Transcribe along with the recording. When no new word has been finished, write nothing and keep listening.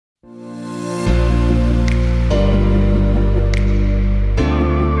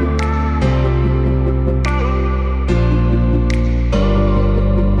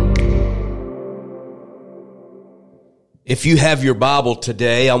If you have your Bible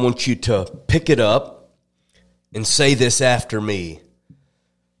today, I want you to pick it up and say this after me.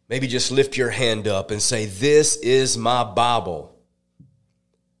 Maybe just lift your hand up and say, "This is my Bible.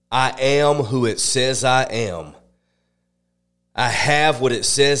 I am who it says I am. I have what it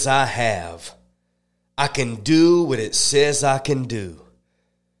says I have. I can do what it says I can do.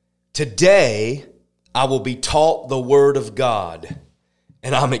 Today, I will be taught the Word of God,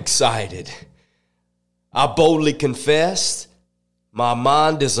 and I'm excited. I boldly confess, my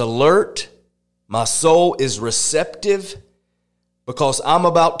mind is alert, my soul is receptive, because I'm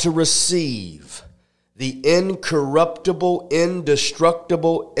about to receive the incorruptible,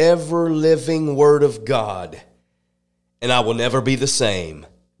 indestructible, ever-living Word of God. And I will never be the same.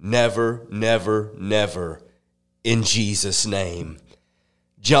 Never, never, never. In Jesus' name."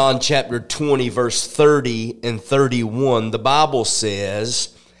 John chapter 20, verse 30 and 31, the Bible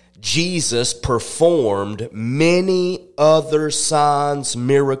says, Jesus performed many other signs,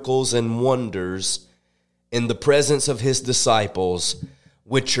 miracles, and wonders in the presence of his disciples,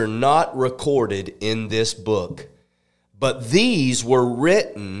 which are not recorded in this book. But these were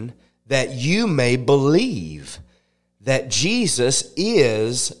written that you may believe that Jesus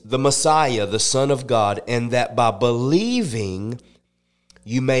is the Messiah, the Son of God, and that by believing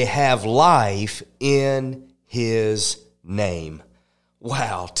you may have life in his name.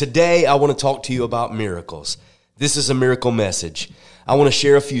 Wow. Today I want to talk to you about miracles. This is a miracle message. I want to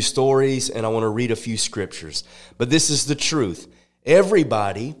share a few stories and I want to read a few scriptures. But this is the truth.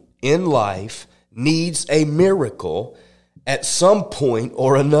 Everybody in life needs a miracle at some point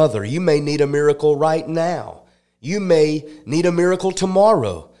or another. You may need a miracle right now. You may need a miracle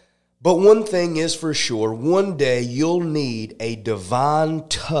tomorrow. But one thing is for sure, one day you'll need a divine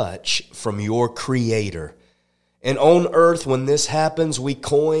touch from your Creator. And on earth, when this happens, we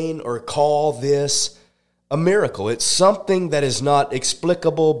coin or call this a miracle. It's something that is not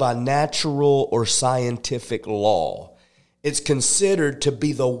explicable by natural or scientific law. It's considered to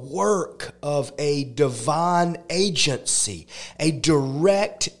be the work of a divine agency, a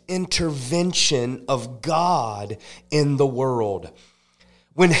direct intervention of God in the world.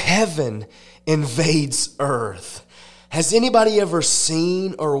 When heaven invades earth, has anybody ever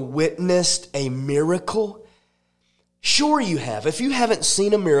seen or witnessed a miracle? Sure you have. If you haven't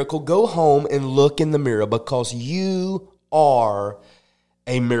seen a miracle, go home and look in the mirror because you are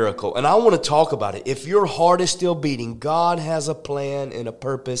a miracle. And I want to talk about it. If your heart is still beating, God has a plan and a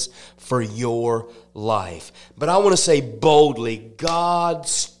purpose for your life. But I want to say boldly, God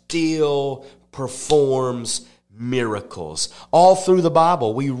still performs miracles. All through the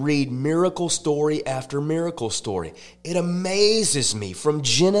Bible, we read miracle story after miracle story. It amazes me. From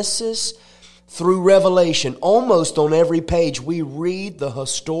Genesis through Revelation, almost on every page, we read the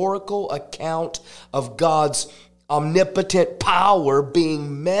historical account of God's omnipotent power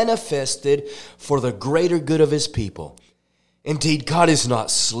being manifested for the greater good of his people. Indeed, God is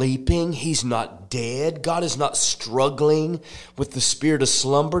not sleeping. He's not dead. God is not struggling with the spirit of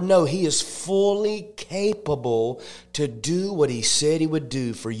slumber. No, he is fully capable to do what he said he would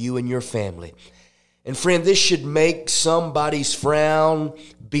do for you and your family. And friend, this should make somebody's frown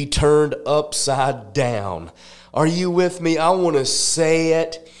be turned upside down. Are you with me? I want to say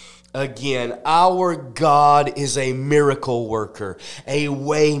it again. Our God is a miracle worker, a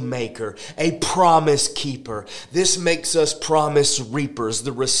way maker, a promise keeper. This makes us promise reapers,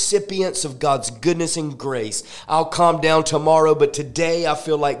 the recipients of God's goodness and grace. I'll calm down tomorrow, but today I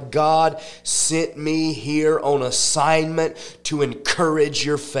feel like God sent me here on assignment to encourage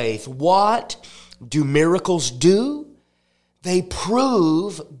your faith. What do miracles do? They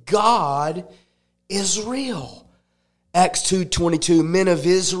prove God is real. Acts 2:22, men of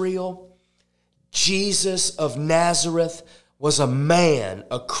Israel, Jesus of Nazareth was a man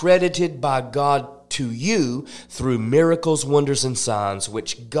accredited by God to you through miracles, wonders, and signs,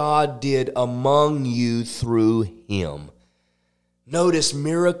 which God did among you through him. Notice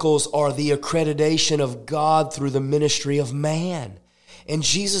miracles are the accreditation of God through the ministry of man. And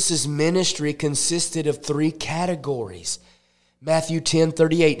Jesus' ministry consisted of three categories. Matthew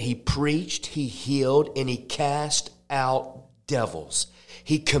 10:38, he preached, he healed, and he cast out devils.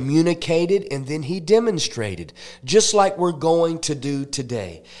 He communicated and then he demonstrated, just like we're going to do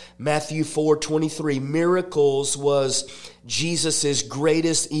today. Matthew 4:23, miracles was Jesus'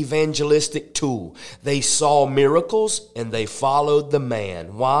 greatest evangelistic tool. They saw miracles and they followed the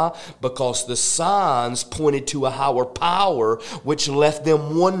man. Why? Because the signs pointed to a higher power, which left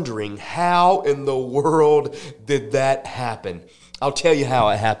them wondering, how in the world did that happen? I'll tell you how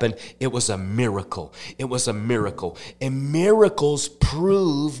it happened. It was a miracle. It was a miracle. And miracles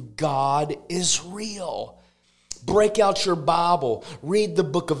prove God is real. Break out your Bible. Read the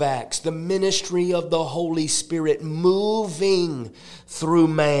book of Acts, the ministry of the Holy Spirit moving through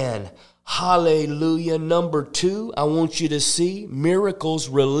man. Hallelujah. Number 2, I want you to see miracles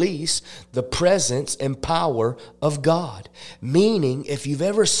release the presence and power of God. Meaning, if you've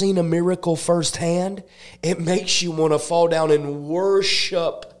ever seen a miracle firsthand, it makes you want to fall down and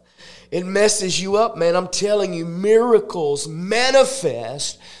worship. It messes you up, man. I'm telling you, miracles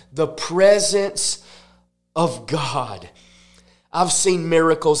manifest the presence of God. I've seen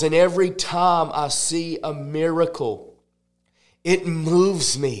miracles, and every time I see a miracle, it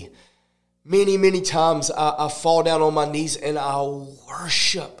moves me. Many times I fall down on my knees and I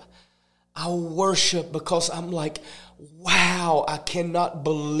worship. I worship because I'm like, wow, I cannot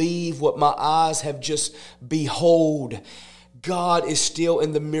believe what my eyes have just behold. God is still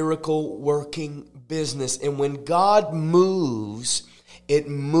in the miracle working business. And when God moves, it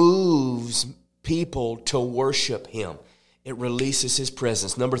moves people to worship him. It releases his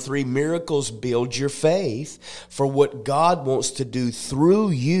presence. Number 3, miracles build your faith for what God wants to do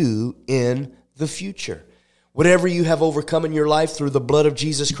through you in the future. Whatever you have overcome in your life through the blood of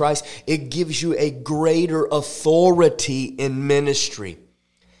Jesus Christ, it gives you a greater authority in ministry.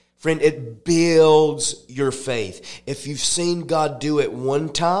 Friend, it builds your faith. If you've seen God do it one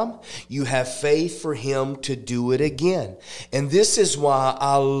time, you have faith for him to do it again. And this is why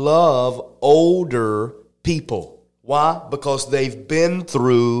I love older people. Why? Because they've been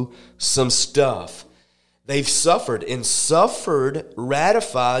through some stuff. They've suffered, and suffered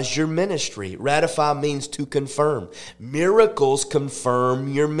ratifies your ministry. Ratify means to confirm. Miracles confirm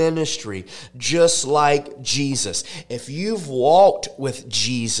your ministry, just like Jesus. If you've walked with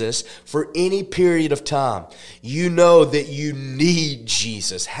Jesus for any period of time, you know that you need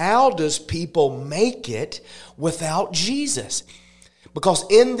Jesus. How does people make it without Jesus? Because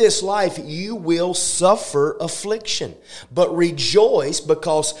in this life, you will suffer affliction. But rejoice,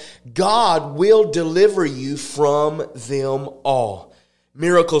 because God will deliver you from them all.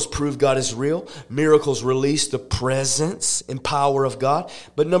 Miracles prove God is real. Miracles release the presence and power of God.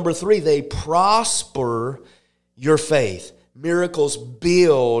 But number 3, they prosper your faith. Miracles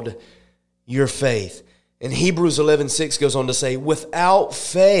build your faith. And Hebrews 11:6 goes on to say, without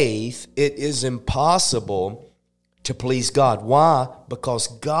faith, it is impossible to please God. Why? Because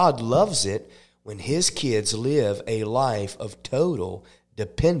God loves it when his kids live a life of total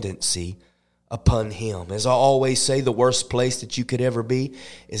dependency upon him. As I always say, the worst place that you could ever be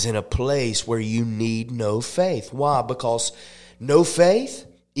is in a place where you need no faith. Why? Because no faith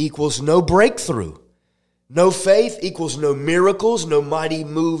equals no breakthrough. No faith equals no miracles, no mighty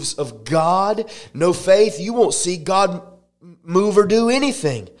moves of God. No faith, you won't see God move or do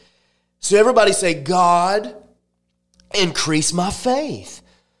anything. So everybody say, God, increase my faith.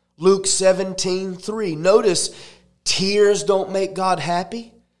 Luke 17:3. Notice, tears don't make God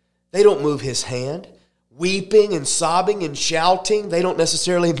happy. They don't move his hand. Weeping and sobbing and shouting, they don't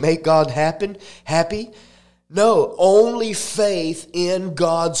necessarily make God happy. No, only faith in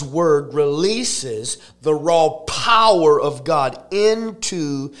God's word releases the raw power of God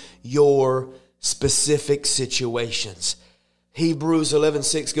into your specific situations. Hebrews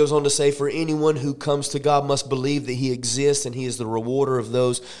 11:6 goes on to say, for anyone who comes to God must believe that he exists and he is the rewarder of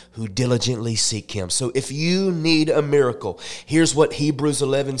those who diligently seek him. So if you need a miracle, here's what Hebrews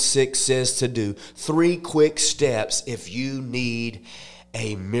 11:6 says to do. 3 quick steps if you need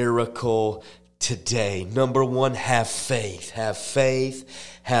a miracle today. Number 1, have faith. Have faith.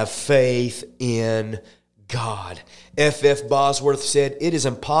 Have faith in God. F.F. Bosworth said, it is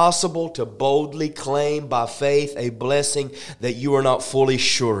impossible to boldly claim by faith a blessing that you are not fully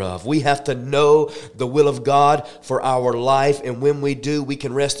sure of. We have to know the will of God for our life, and when we do, we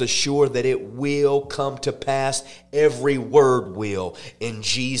can rest assured that it will come to pass. Every word will, in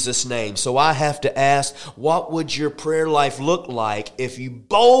Jesus' name. So I have to ask, what would your prayer life look like if you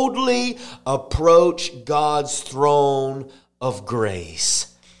boldly approach God's throne of grace?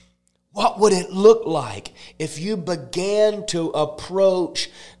 What would it look like if you began to approach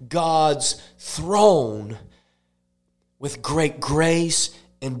God's throne with great grace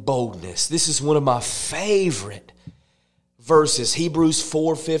and boldness? This is one of my favorite verses, Hebrews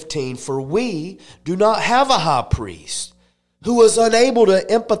 4:15. For we do not have a high priest who was unable to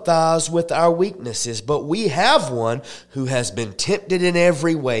empathize with our weaknesses, but we have one who has been tempted in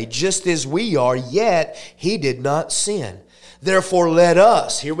every way, just as we are, yet he did not sin. Therefore let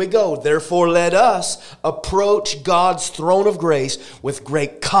us approach God's throne of grace with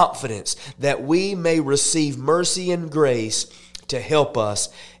great confidence, that we may receive mercy and grace to help us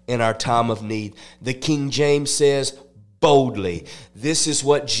in our time of need. The King James says, boldly. This is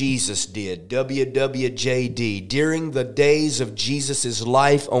what Jesus did. WWJD. During the days of Jesus'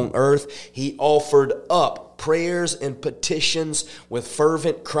 life on earth, he offered up prayers and petitions with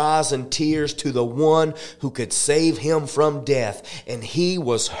fervent cries and tears to the one who could save him from death. And he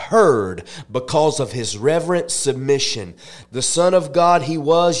was heard because of his reverent submission. The Son of God he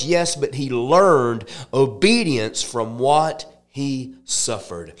was, yes, but he learned obedience from what he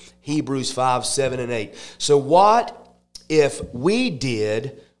suffered. Hebrews 5, 7, and 8. So what if we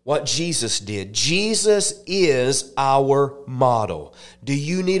did what Jesus did? Jesus is our model. Do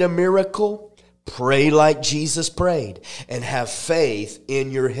you need a miracle? Pray like Jesus prayed and have faith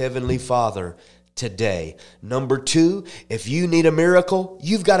in your Heavenly Father today. Number 2, if you need a miracle,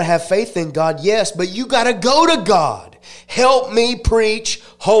 you've got to have faith in God, yes, but you got to go to God. Help me preach,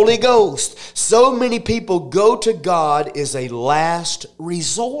 Holy Ghost. So many people go to God as a last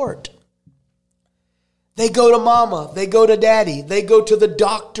resort. They go to mama, they go to daddy, they go to the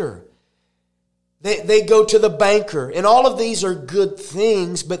doctor. They go to the banker, and all of these are good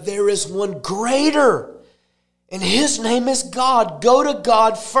things, but there is one greater, and his name is God. Go to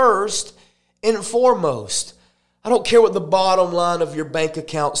God first and foremost. I don't care what the bottom line of your bank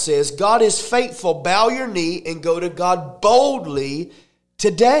account says. God is faithful. Bow your knee and go to God boldly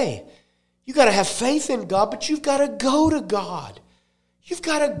today. You got to have faith in God, but you've got to go to God. You've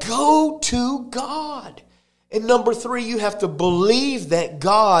got to go to God. And number 3, you have to believe that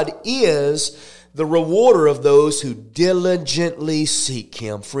God is the rewarder of those who diligently seek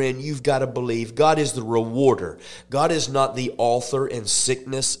him. Friend, you've got to believe God is the rewarder. God is not the author in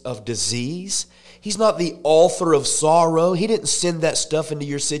sickness of disease. He's not the author of sorrow. He didn't send that stuff into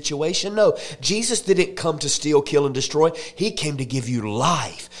your situation. No, Jesus didn't come to steal, kill, and destroy. He came to give you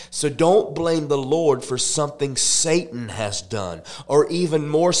life. So don't blame the Lord for something Satan has done. Or even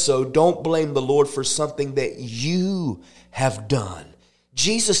more so, don't blame the Lord for something that you have done.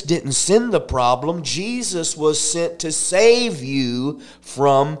 Jesus didn't send the problem. Jesus was sent to save you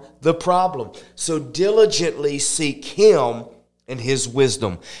from the problem. So diligently seek him and his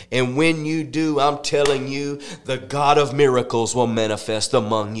wisdom. And when you do, I'm telling you, the God of miracles will manifest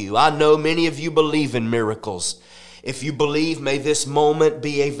among you. I know many of you believe in miracles. If you believe, may this moment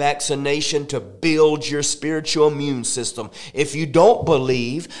be a vaccination to build your spiritual immune system. If you don't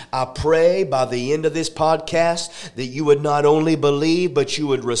believe, I pray by the end of this podcast that you would not only believe, but you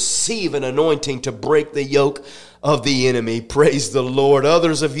would receive an anointing to break the yoke of the enemy. Praise the Lord.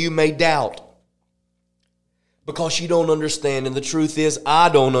 Others of you may doubt because you don't understand. And the truth is, I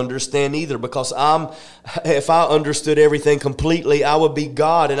don't understand either, because if I understood everything completely, I would be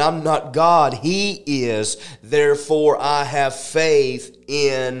God, and I'm not God. He is. Therefore, I have faith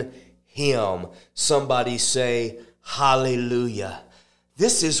in him. Somebody say, hallelujah.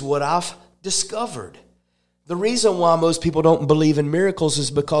 This is what I've discovered. The reason why most people don't believe in miracles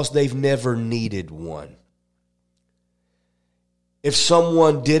is because they've never needed one. If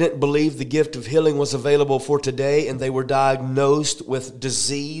someone didn't believe the gift of healing was available for today and they were diagnosed with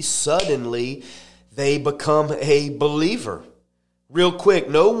disease, suddenly they become a believer. Real quick,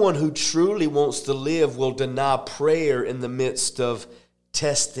 no one who truly wants to live will deny prayer in the midst of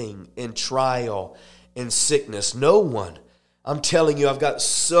testing and trial and sickness. No one. I'm telling you, I've got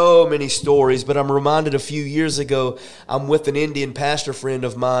so many stories, but I'm reminded a few years ago, I'm with an Indian pastor friend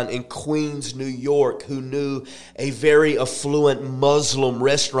of mine in Queens, New York, who knew a very affluent Muslim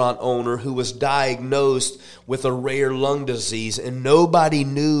restaurant owner who was diagnosed with a rare lung disease, and nobody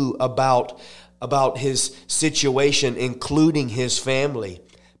knew about his situation, including his family.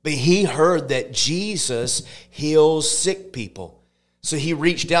 But he heard that Jesus heals sick people. So he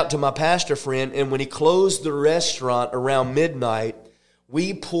reached out to my pastor friend, and when he closed the restaurant around midnight,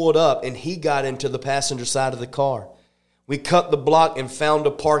 we pulled up and he got into the passenger side of the car. We cut the block and found a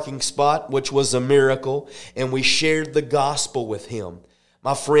parking spot, which was a miracle, and we shared the gospel with him.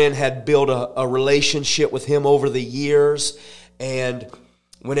 My friend had built a relationship with him over the years, and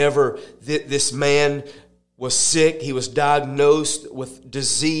whenever this man was sick, he was diagnosed with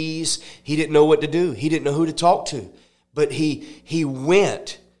disease, he didn't know what to do. He didn't know who to talk to. But he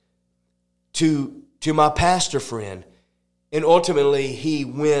went to my pastor friend, and ultimately he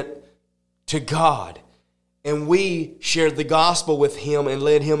went to God. And we shared the gospel with him and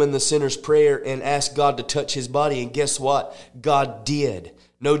led him in the sinner's prayer and asked God to touch his body. And guess what? God did.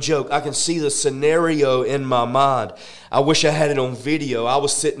 No joke. I can see the scenario in my mind. I wish I had it on video. I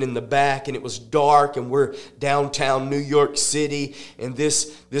was sitting in the back and it was dark and we're downtown New York City, and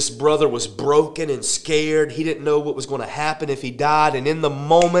this brother was broken and scared. He didn't know what was going to happen if he died. And in the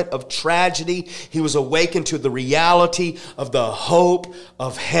moment of tragedy, he was awakened to the reality of the hope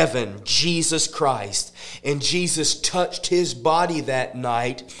of heaven, Jesus Christ. And Jesus touched his body that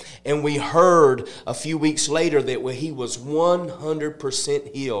night, and we heard a few weeks later that he was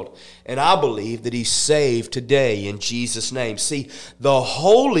 100% healed. And I believe that he's saved today in Jesus' name. See, the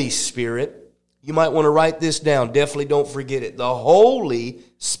Holy Spirit, you might want to write this down. Definitely don't forget it. The Holy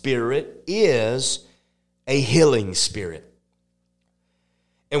Spirit is a healing spirit.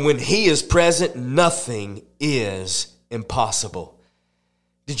 And when he is present, nothing is impossible.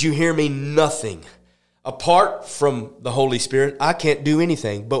 Did you hear me? Nothing. Apart from the Holy Spirit, I can't do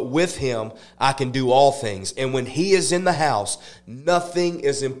anything, but with him, I can do all things. And when he is in the house, nothing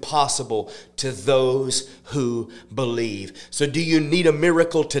is impossible to those who believe. So do you need a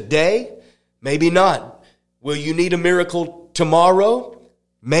miracle today? Maybe not. Will you need a miracle tomorrow?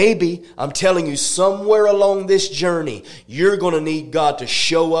 Maybe. I'm telling you, somewhere along this journey, you're going to need God to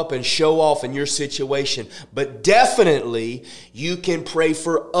show up and show off in your situation. But definitely, you can pray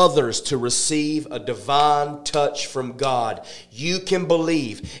for others to receive a divine touch from God. You can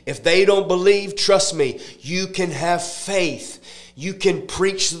believe. If they don't believe, trust me, you can have faith. You can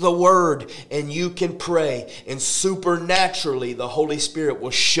preach the word and you can pray, and supernaturally the Holy Spirit will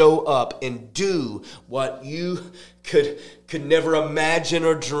show up and do what you could never imagine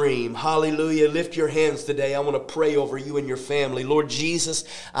or dream. Hallelujah. Lift your hands today. I want to pray over you and your family. Lord Jesus,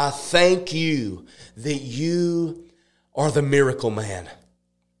 I thank you that you are the miracle man.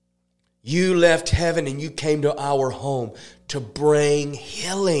 You left heaven and you came to our home to bring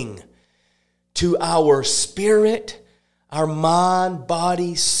healing to our spirit, our mind,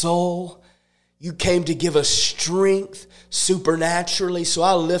 body, soul. You came to give us strength supernaturally. So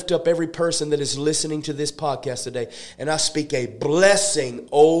I lift up every person that is listening to this podcast today, and I speak a blessing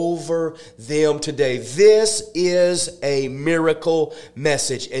over them today. This is a miracle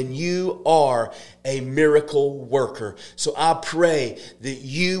message, and you are a miracle worker. So I pray that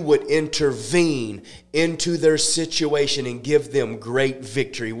you would intervene into their situation and give them great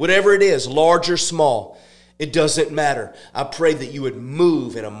victory. Whatever it is, large or small, it doesn't matter. I pray that you would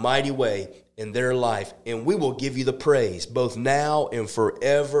move in a mighty way in their life, and we will give you the praise both now and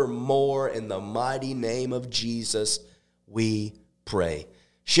forevermore. In the mighty name of Jesus, we pray.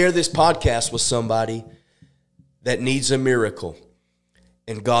 Share this podcast with somebody that needs a miracle,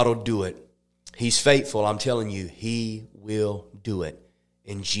 and God will do it. He's faithful. I'm telling you, he will do it.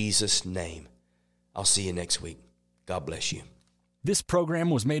 In Jesus' name. I'll see you next week. God bless you. This program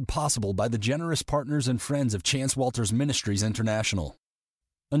was made possible by the generous partners and friends of Chance Walters Ministries International.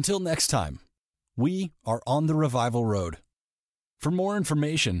 Until next time, we are on the revival road. For more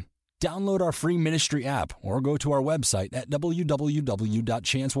information, download our free ministry app or go to our website at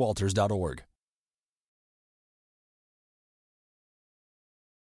www.chancewalters.org.